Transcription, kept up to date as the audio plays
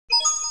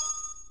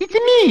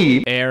It's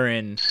me,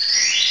 Aaron.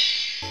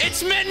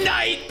 It's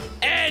midnight,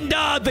 and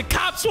the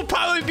cops will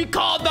probably be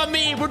called on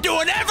me. We're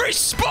doing every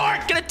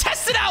sport. Gonna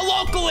test it out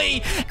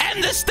locally.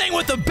 End this thing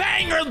with a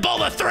banger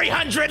bowl of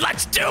 300.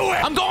 Let's do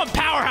it. I'm going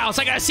powerhouse.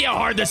 I gotta see how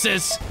hard this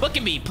is. Look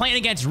at me playing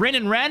against Rin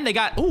and Ren. They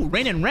got, ooh,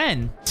 Rin and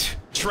Ren.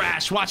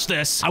 Trash, watch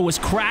this. I was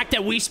cracked at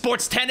Wii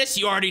Sports Tennis.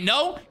 You already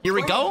know. Here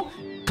we go.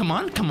 Come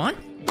on, come on.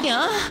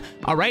 Yeah.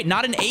 All right,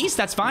 not an ace.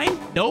 That's fine.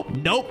 Nope,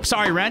 nope.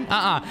 Sorry, Ren.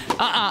 Oh,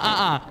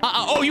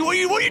 what are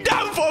you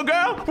down for,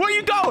 girl? Where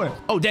you going?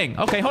 Oh, dang.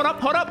 Okay, hold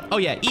up, hold up. Oh,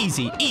 yeah,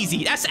 easy,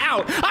 easy. That's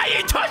out. I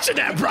ain't touching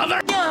that,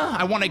 brother. Yeah.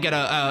 I want to get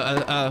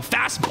a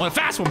fast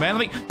one, man.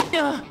 Let me.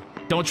 Yeah.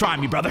 Don't try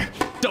me, brother.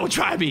 Don't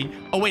try me.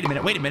 Oh, wait a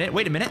minute. Wait a minute.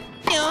 Wait a minute.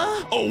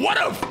 Yeah. Oh, what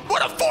a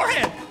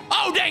forehand.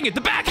 Oh, dang it.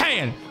 The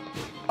backhand.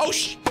 Oh,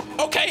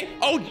 okay.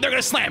 Oh, they're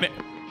gonna slam it.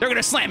 They're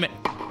gonna slam it.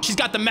 She's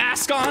got the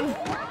mask on.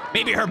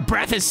 Maybe her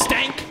breath is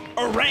stank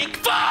or rank.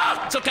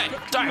 Fuck! It's okay.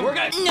 Sorry, we're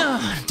good.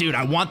 Dude,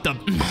 I want the...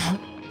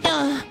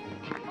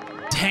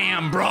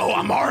 Damn, bro,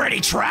 I'm already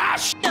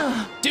trash.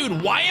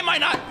 Dude, why am I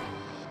not...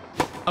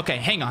 Okay,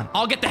 hang on.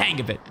 I'll get the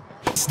hang of it.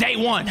 It's day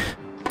one.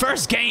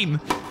 First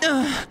game.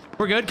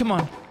 We're good, come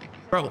on.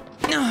 Bro,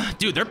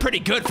 dude, they're pretty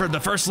good for the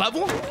first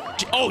level.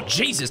 Oh,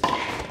 Jesus.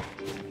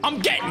 I'm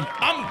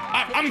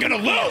gonna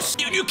lose.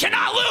 You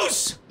cannot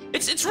lose.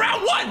 It's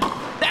round one.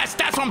 That's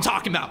what I'm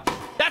talking about.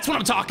 That's what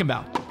I'm talking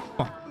about.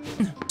 Oh.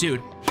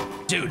 Dude.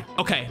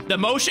 Okay, the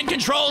motion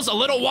control's a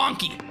little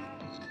wonky.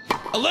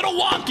 A little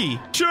wonky.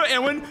 Sure,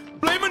 Aaron.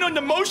 Blame it on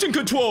the motion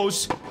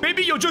controls.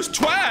 Maybe you're just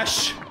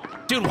trash.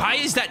 Dude, why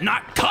is that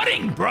not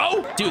cutting,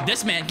 bro? Dude,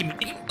 this man can...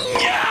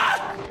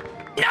 Yeah!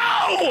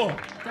 No!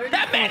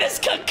 That man is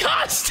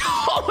concussed.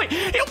 Holy,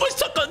 he almost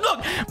took a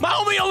look. My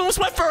homie almost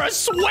went for a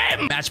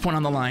swim. Match point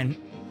on the line.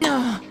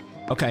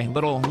 Okay,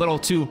 little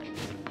too...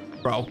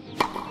 Bro,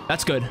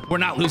 that's good. We're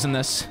not losing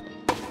this.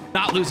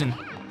 Not losing.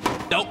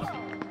 Nope.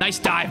 Nice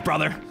dive,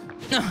 brother.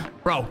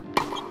 Bro,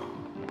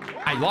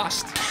 I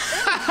lost.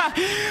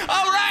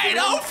 All right,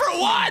 0 for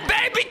 1,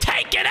 baby.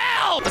 Take it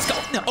out. Let's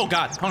go. Oh,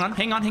 God. Hold on.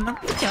 Hang on.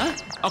 Yeah.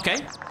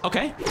 Okay.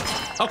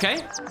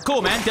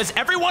 Cool, man. Does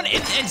everyone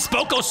in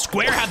Spoko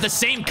Square have the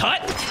same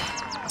cut?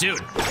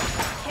 Dude.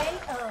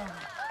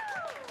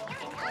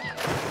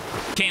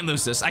 Can't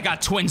lose this. I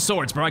got twin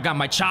swords, bro. I got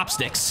my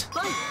chopsticks.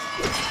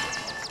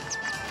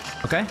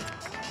 Okay.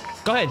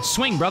 Go ahead.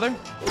 Swing, brother.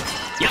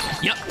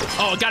 Yep.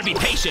 Oh, gotta be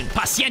patient.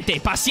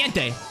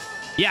 Paciente.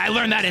 Yeah, I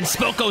learned that in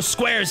Spoko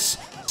Square's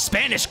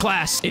Spanish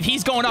class. If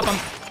he's going up, I'm...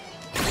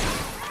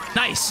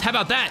 Nice. How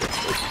about that?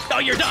 Oh,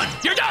 you're done.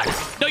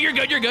 No, you're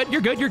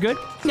good.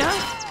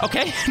 Yeah.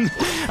 Okay.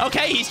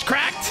 Okay, he's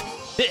cracked.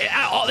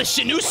 Oh, the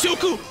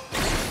Shinusuku.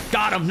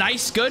 Got him.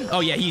 Nice. Good.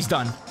 Oh, yeah, he's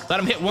done. Let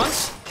him hit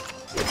once.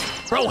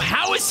 Bro,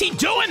 how is he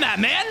doing that,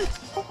 man?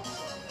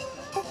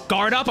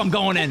 Guard up. I'm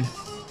going in.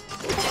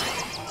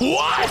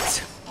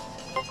 What?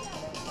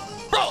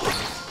 Bro,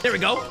 there we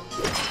go.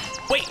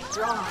 Wait,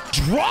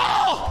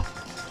 draw?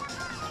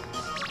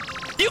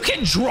 You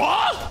can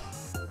draw?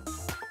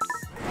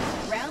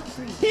 Round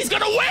 3. He's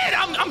gonna win.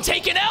 I'm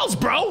taking L's,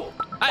 bro.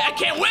 I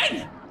can't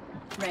win.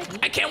 Ready?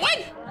 I can't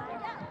win.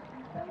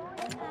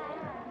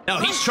 No,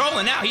 he's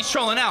trolling now.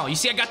 You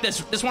see, I got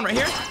this one right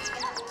here.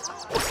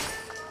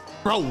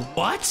 Bro,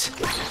 what?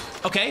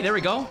 Okay, there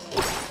we go.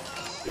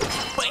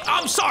 Wait,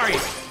 I'm sorry,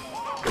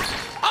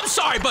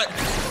 but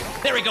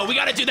there we go. We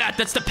gotta do that.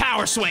 That's the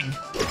power swing.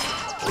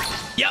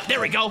 Yep, there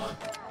we go.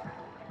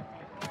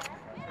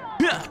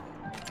 Yeah.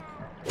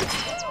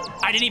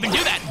 I didn't even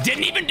do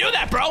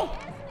that. Bro.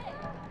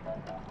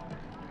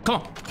 Come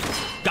on.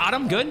 Got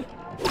him. Good.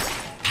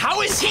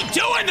 How is he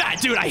doing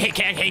that? Dude, I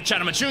hate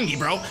Chanamachungi,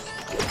 bro.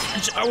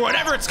 Or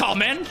whatever it's called,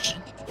 man.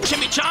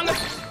 Chimichanga.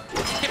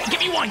 Give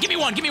me one.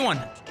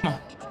 Come on.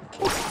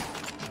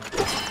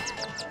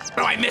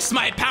 Bro, I missed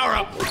my power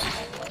up.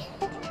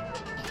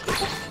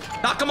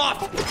 Knock him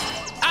off.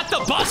 At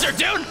the buzzer,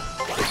 dude.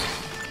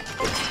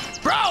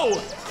 Bro,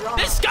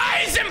 this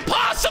guy is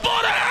impossible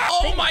to...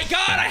 Oh my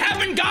God, I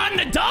haven't gotten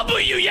a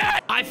W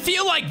yet. I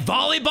feel like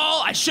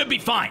volleyball, I should be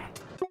fine.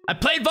 I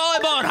played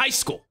volleyball in high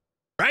school,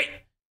 right?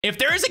 If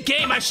there is a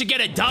game I should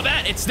get a dub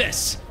at, it's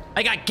this.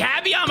 I got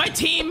Gabby on my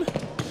team.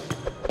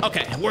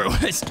 Okay,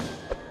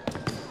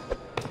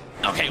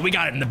 okay, we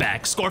got it in the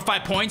bag. Score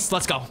 5 points.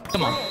 Let's go.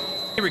 Come on.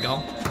 Here we go.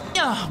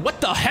 What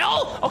the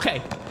hell?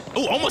 Okay.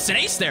 Oh, almost an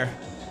ace there.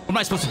 What am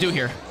I supposed to do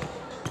here?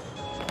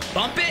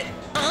 Bump it?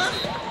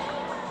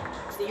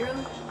 0-1.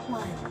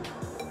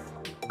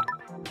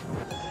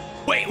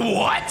 Wait,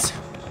 what?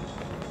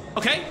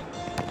 Okay.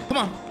 Come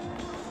on.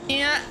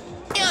 Yeah.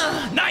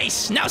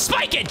 Nice. Now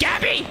spike it,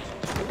 Gabby.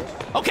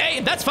 Okay,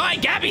 that's fine.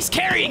 Gabby's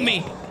carrying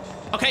me.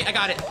 Okay, I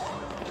got it.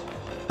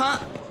 Huh?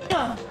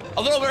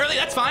 A little early.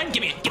 That's fine.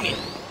 Give me it.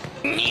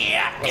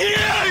 Yeah.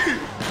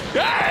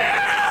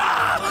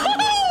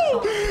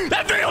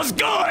 That feels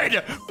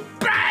good.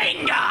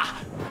 Bang.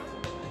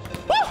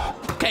 Woo.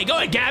 Okay, go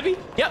ahead, Gabby.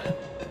 Yep.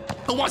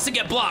 Who wants to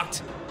get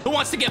blocked?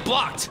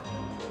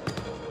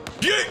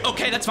 Yeah.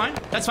 Okay, that's fine.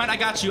 I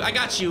got you.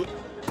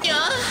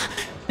 Yeah.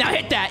 Now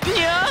hit that.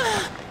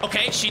 Yeah.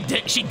 Okay, she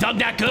dug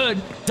that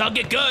good. Dug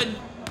it good.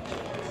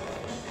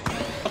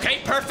 Okay,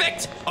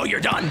 perfect. Oh, you're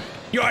done.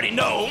 You already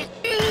know.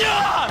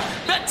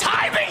 The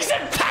timing's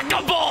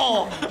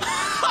impeccable.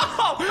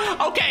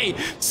 Okay,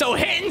 so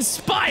hitting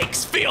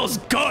spikes feels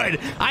good.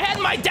 I had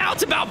my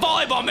doubts about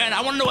volleyball, man.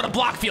 I want to know what a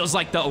block feels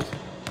like, though.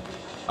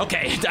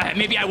 Okay,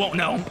 maybe I won't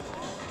know.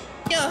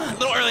 Yeah, a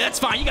little early. That's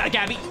fine. You got it,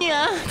 Gabby.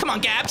 Yeah, come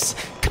on, Gabs.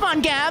 Come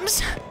on,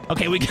 Gabs.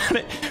 Okay, we got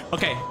it.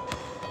 Okay.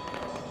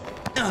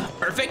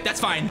 Perfect. That's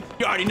fine.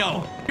 You already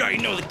know. You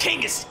already know the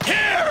king is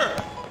here.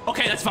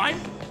 Okay, that's fine.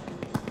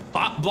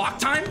 Block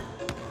time?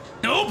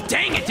 Nope.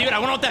 Dang it, dude. I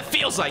wonder what that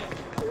feels like.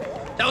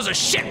 That was a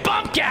shit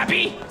bump,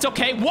 Gabby. It's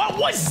okay. What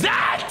was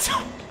that?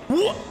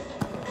 What?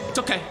 It's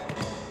okay.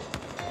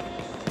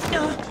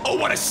 Oh,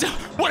 what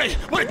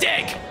a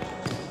dig.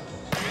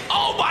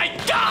 Oh my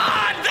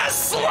God, the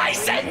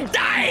slice and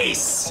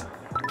dice.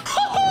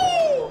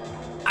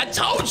 I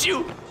told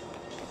you.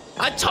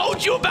 I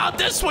told you about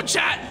this one,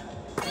 chat.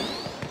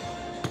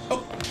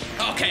 Oh,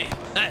 okay.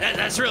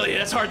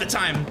 That's hard to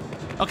time.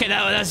 Okay,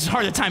 that's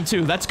hard to time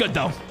too. That's good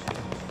though.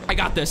 I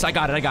got this. I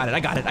got it.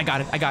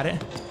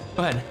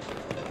 Go ahead.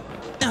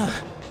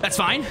 That's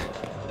fine.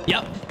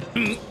 Yep.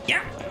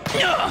 Yeah.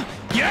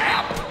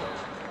 Yep.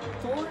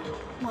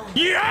 4-1.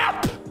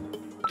 Yep.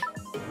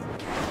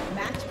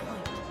 Match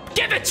point.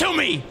 Give it to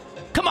me.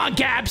 Come on,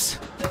 Gabs.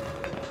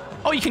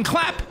 Oh, you can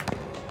clap.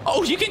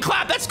 Oh, you can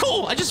clap. That's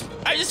cool. I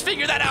just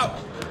figured that out.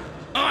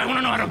 Oh, I want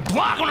to know how to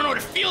block. I want to know what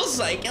it feels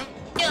like.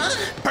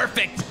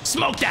 Perfect.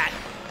 Smoke that.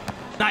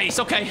 Nice.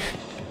 Okay.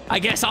 I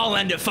guess I'll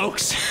end it,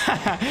 folks.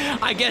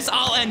 I guess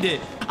I'll end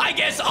it.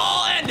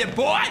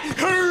 Boy.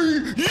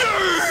 Hey,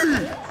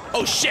 yeah.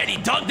 Oh, shit. He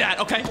dug that.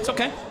 Okay. It's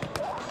okay.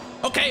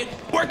 Okay.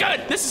 We're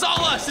good. This is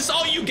all us. This is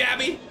all you,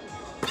 Gabby.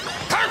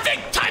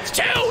 Perfect.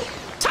 ×2.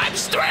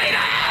 ×3 to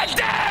end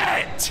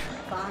it.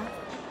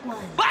 5-1.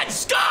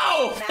 Let's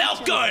go.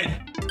 Felt good.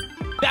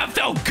 That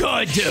felt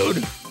good,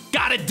 dude.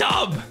 Got a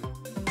dub.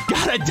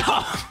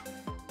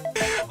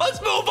 Let's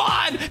move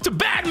on to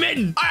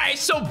badminton. All right,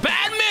 so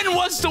badminton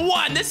was the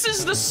one. This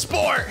is the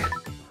sport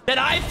that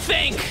I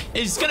think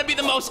is gonna be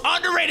the most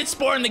underrated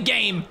sport in the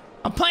game.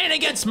 I'm playing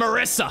against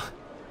Marissa.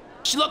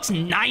 She looks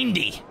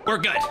 90. We're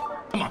good.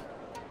 Come on.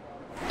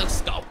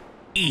 Let's go.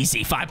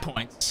 Easy, 5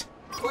 points.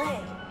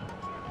 Play.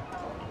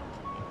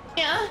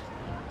 Yeah.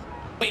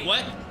 Wait,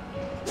 what?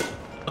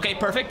 Okay,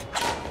 perfect.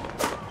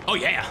 Oh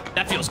yeah,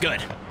 that feels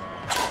good.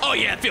 Oh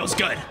yeah, it feels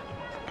good.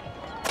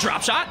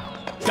 Drop shot.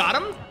 Got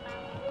him.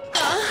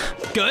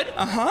 Good.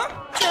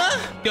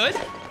 Good.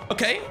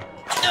 Okay.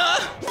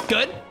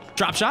 Good.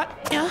 Drop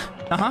shot. Yeah.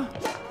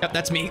 Yep,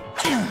 that's me.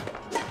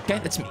 Okay,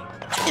 that's me.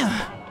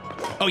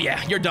 Oh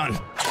yeah, you're done.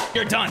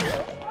 You're done.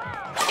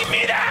 Give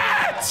me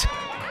that!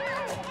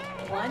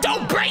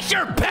 Don't break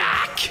your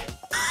back!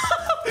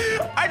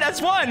 Alright,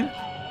 that's one.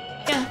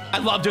 Yeah. I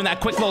love doing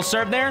that quick little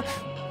serve there.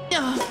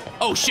 Yeah.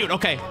 Oh shoot,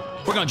 okay.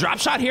 We're gonna drop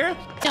shot here.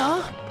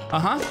 Yeah.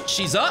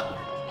 She's up.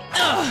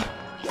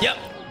 Yep.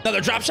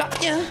 Another drop shot.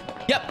 Yeah.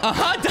 Yep.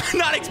 Did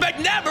not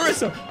expect that,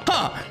 Marissa.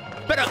 Huh.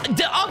 Better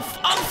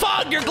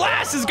unfog your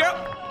glasses, girl.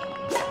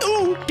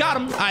 Ooh, got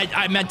him.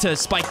 I meant to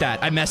spike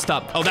that. I messed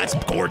up. Oh, that's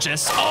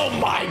gorgeous. Oh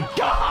my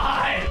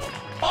God.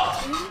 Oh,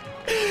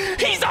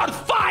 he's on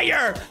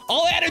fire.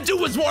 All I had to do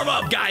was warm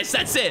up, guys.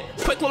 That's it.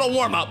 Quick little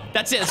warm up.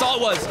 That's it. That's all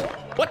it was.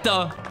 What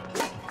the?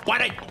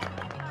 Why'd I?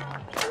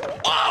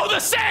 Oh, the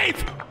save.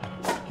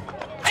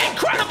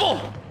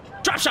 Incredible.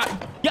 Drop shot.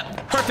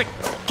 Yep, perfect.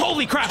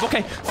 Holy crap.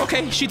 Okay,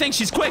 okay. She thinks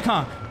she's quick,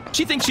 huh?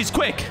 She thinks she's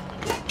quick.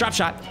 Drop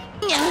shot.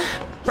 Yeah.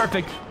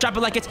 Perfect. Drop it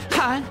like it's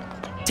hot.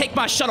 Take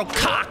my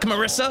shuttlecock,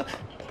 Marissa.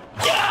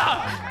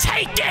 Yeah!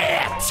 Take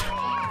it!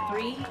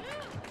 3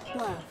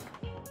 love.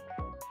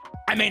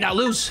 I may not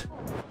lose.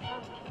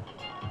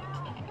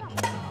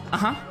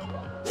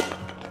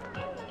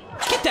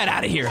 Get that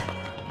out of here.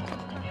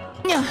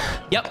 Yeah.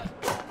 Yep.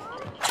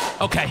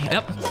 Okay.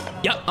 Yep.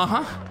 Yep.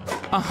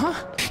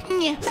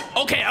 Yeah.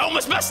 Okay, I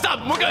almost messed up.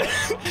 We're good.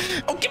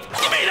 Oh, give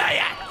me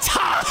that.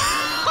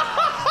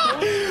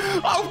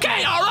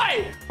 Okay, all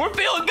right. We're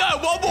feeling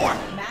good. One more.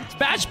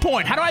 Match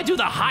point. How do I do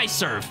the high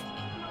serve?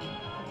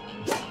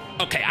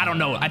 Okay, I don't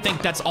know. I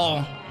think that's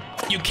all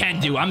you can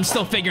do. I'm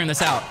still figuring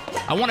this out.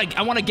 I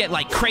want to get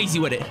like crazy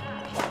with it.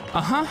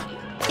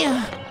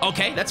 Yeah.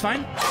 Okay, that's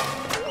fine.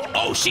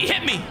 Oh, she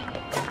hit me.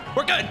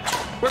 We're good.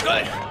 We're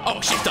good.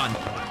 Oh, she's done.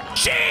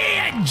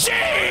 G&G!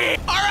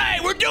 All right,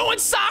 we're doing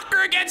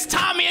soccer against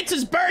Tommy. It's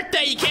his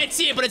birthday. You can't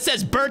see it, but it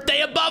says birthday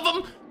above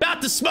him.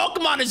 About to smoke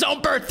him on his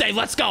own birthday.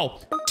 Let's go.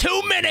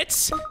 2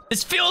 minutes.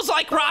 This feels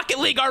like Rocket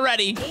League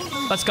already.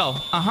 Let's go.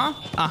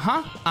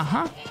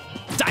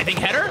 Diving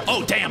header.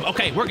 Oh, damn.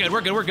 Okay, we're good.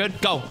 We're good. We're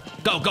good. Go.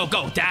 Go, go,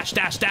 go. Dash,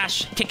 dash,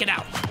 dash. Kick it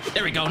out.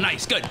 There we go.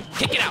 Nice. Good.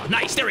 Kick it out.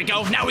 Nice. There we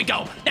go. Now we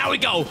go. Now we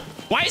go.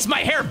 Why is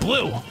my hair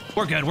blue?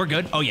 We're good. We're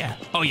good. Oh, yeah.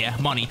 Oh, yeah.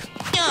 Money.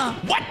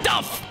 What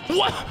the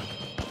what?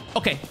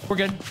 Okay, we're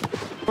good.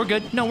 We're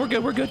good. No, we're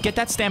good. We're good. Get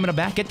that stamina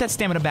back. Get that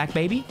stamina back,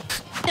 baby.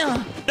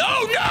 No,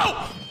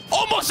 no!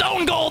 Almost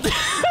own gold.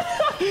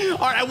 All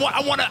right,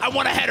 I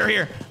want a header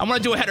here. I want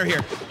to do a header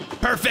here.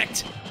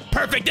 Perfect.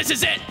 Perfect. This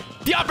is it.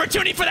 The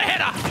opportunity for the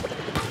header.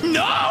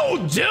 No,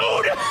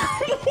 dude.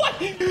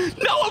 What?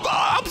 No,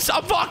 I'm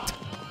fucked.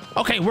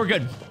 Okay, we're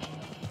good.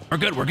 We're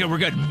good. We're good. We're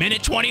good.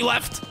 Minute 20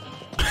 left.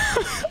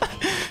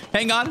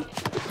 Hang on.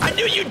 I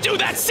knew you'd do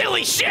that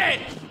silly shit.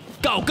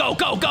 Go, go,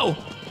 go, go.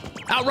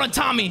 Outrun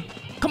Tommy.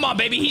 Come on,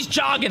 baby. He's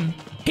jogging.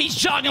 He's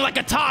jogging like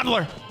a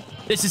toddler.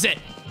 This is it.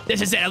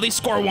 This is it. At least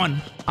score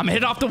one. I'm gonna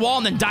hit it off the wall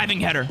and then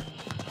diving header.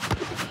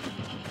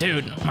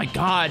 Dude, oh my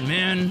God,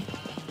 man.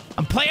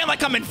 I'm playing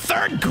like I'm in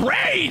 3rd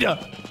grade.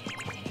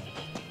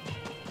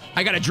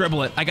 I gotta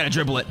dribble it. I gotta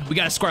dribble it. We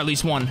gotta score at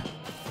least one.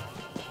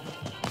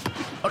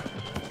 Oh.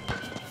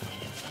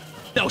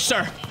 No,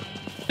 sir.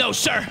 No,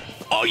 sir.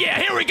 Oh, yeah.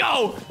 Here we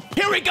go.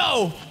 Here we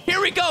go. Here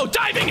we go.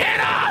 Diving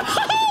header.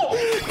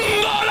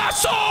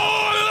 Golazo!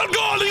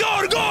 Goal,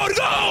 goal, goal,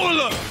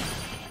 goal.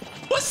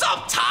 What's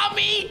up,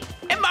 Tommy?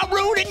 Am I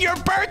ruining your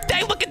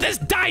birthday? Look at this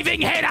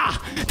diving header.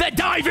 The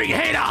diving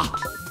header.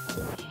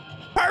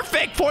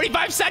 Perfect.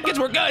 45 seconds.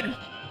 We're good.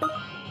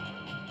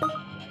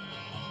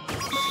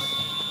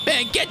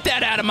 Man, get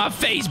that out of my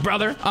face,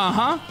 brother.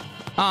 Uh-huh.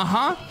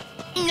 Uh-huh.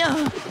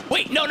 No.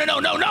 Wait, no, no, no,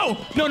 no, no.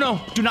 No, no.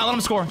 Do not let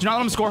him score. Do not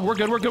let him score. We're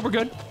good. We're good. We're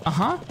good.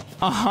 Uh-huh.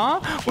 Uh-huh.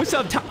 What's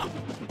up, Tom?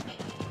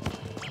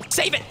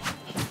 Save it.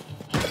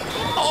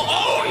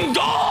 Oh, own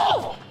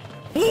goal.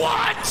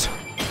 What?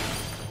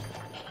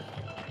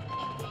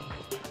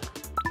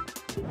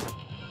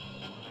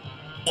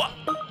 What?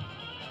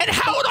 And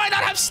how would I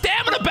not have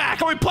stamina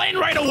back? Are we playing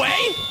right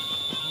away?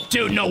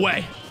 Dude, no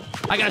way.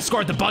 I gotta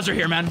score at the buzzer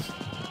here, man.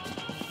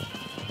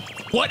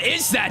 What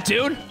is that,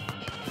 dude?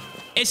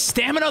 Is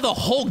stamina the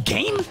whole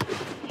game?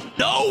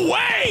 No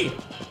way!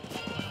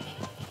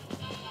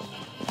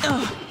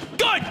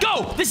 Good,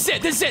 go! This is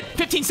it, this is it.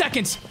 15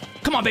 seconds.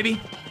 Come on, baby.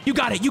 You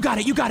got it, you got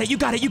it, you got it, you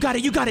got it, you got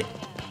it, you got it.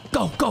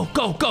 Go, go,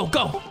 go, go,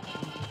 go.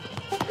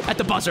 At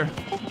the buzzer.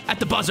 At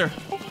the buzzer.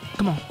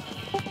 Come on.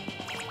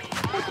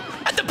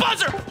 At the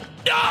buzzer!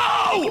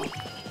 No!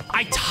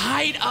 I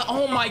tied,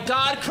 oh my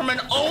God, from an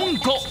own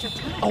goal.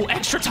 Oh,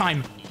 extra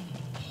time.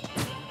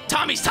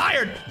 Tommy's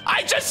tired.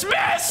 I just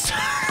missed!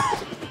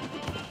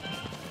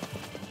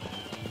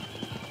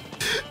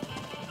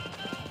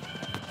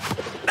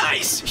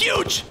 Nice,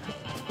 huge.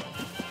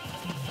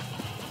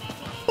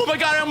 Oh my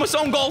God, I almost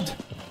own gold.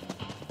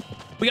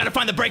 We gotta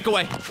find the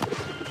breakaway.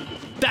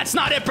 That's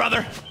not it,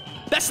 brother.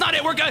 That's not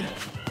it, we're good.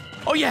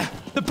 Oh yeah,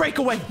 the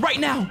breakaway, right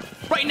now.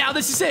 Right now,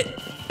 this is it.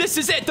 This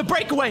is it, the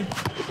breakaway.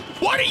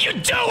 What are you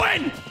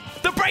doing?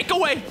 The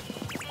breakaway.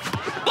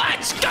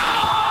 Let's go!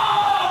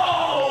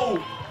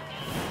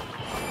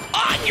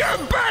 On your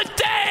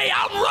birthday,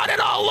 I'm running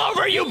all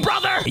over you,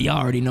 brother. You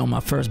already know my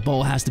first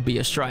bowl has to be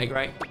a strike,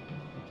 right?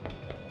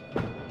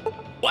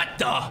 What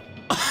the?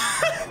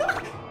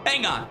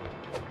 Hang on.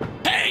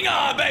 Hang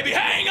on, baby,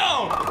 hang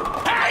on.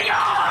 Hang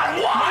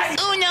on, what?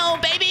 Uno,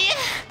 baby.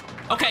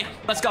 Okay,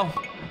 let's go.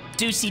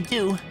 Deucey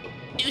do.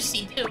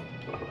 Deucey do.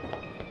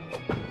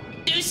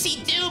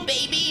 Deucey do,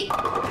 baby.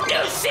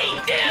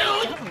 Deucey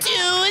do.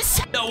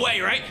 Deuce. No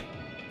way, right?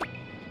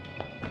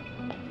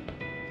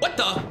 What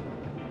the?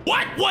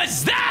 What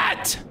was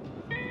that?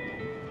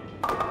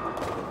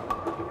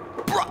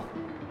 Bro.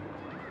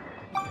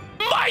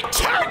 My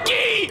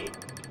turkey!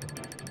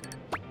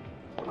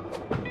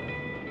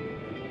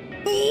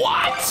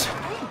 What?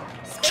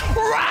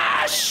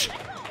 Trash!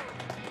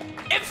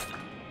 If...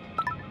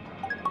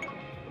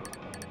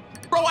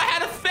 Bro, I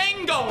had a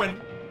thing going.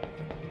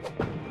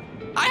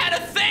 I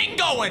had a thing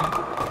going.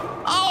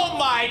 Oh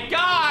my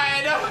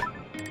God.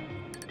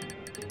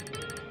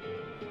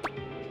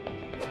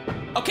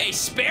 Okay,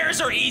 spares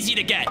are easy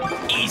to get.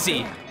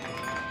 Easy.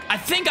 I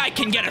think I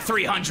can get a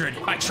 300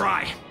 if I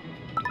try.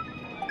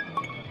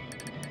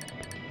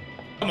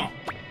 Come on.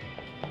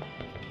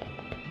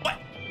 What?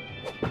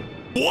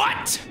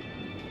 What?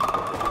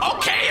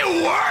 Okay,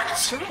 it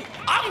worked.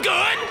 I'm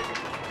good.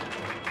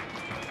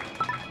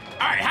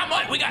 All right, how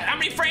much? We got how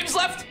many frames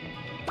left?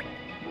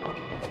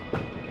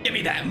 Give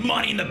me that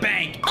money in the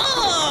bank.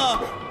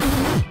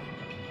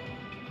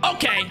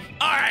 Okay,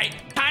 all right,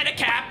 kind of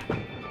cap.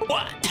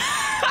 What?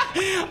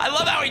 I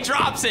love how he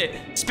drops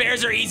it.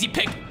 Spares are easy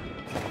pick.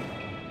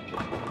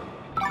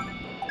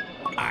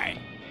 All right,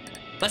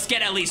 let's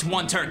get at least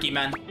one turkey,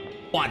 man.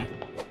 One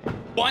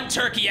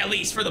turkey at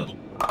least for the...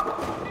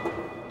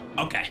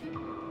 Okay.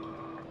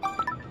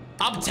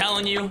 I'm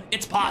telling you,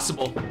 it's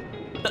possible.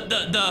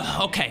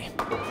 Okay.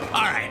 All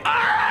right,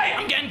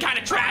 I'm getting kind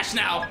of trash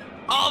now.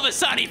 All of a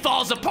sudden, he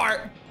falls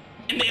apart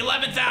in the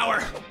 11th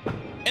hour.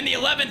 In the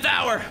 11th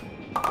hour.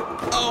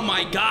 Oh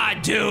my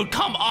God, dude,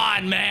 come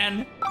on,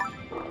 man.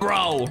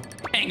 Bro,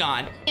 hang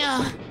on.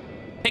 Yeah.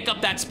 Pick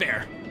up that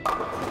spare.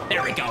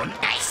 There we go.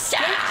 Nice.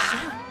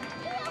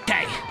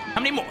 Okay,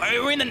 how many more?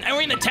 Are we in the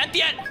 10th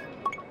yet?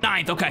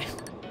 9th, okay.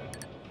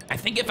 I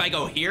think if I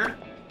go here,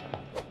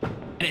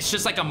 and it's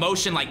just like a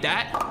motion like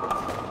that.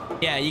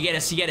 Yeah, you get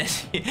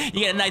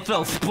a nice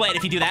little split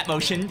if you do that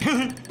motion.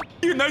 You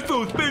get a nice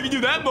little split if you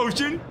do that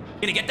motion.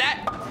 Gonna get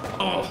that?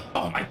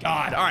 Oh my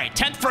God. All right,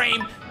 10th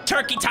frame,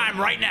 turkey time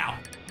right now.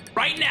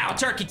 Right now,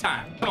 turkey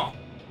time. Come on.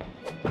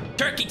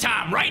 turkey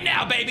time right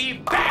now,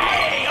 baby.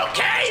 Bang!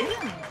 Okay.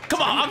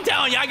 Come on, I'm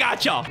telling you, I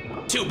got y'all.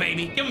 2,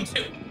 baby. Give him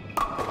 2.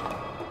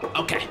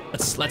 Okay,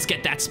 let's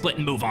get that split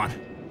and move on.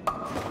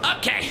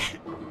 Okay.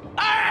 All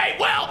right,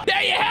 well,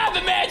 there you have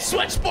it, man.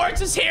 Switch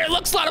Sports is here.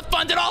 Looks a lot of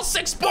fun. Did all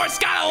 6 sports.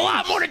 Got a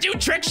lot more to do.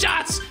 Trick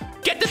shots.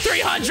 Get to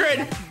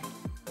 300.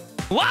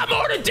 A lot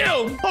more to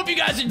do. Hope you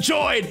guys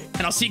enjoyed,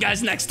 and I'll see you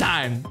guys next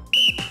time.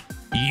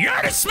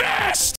 You're dismissed.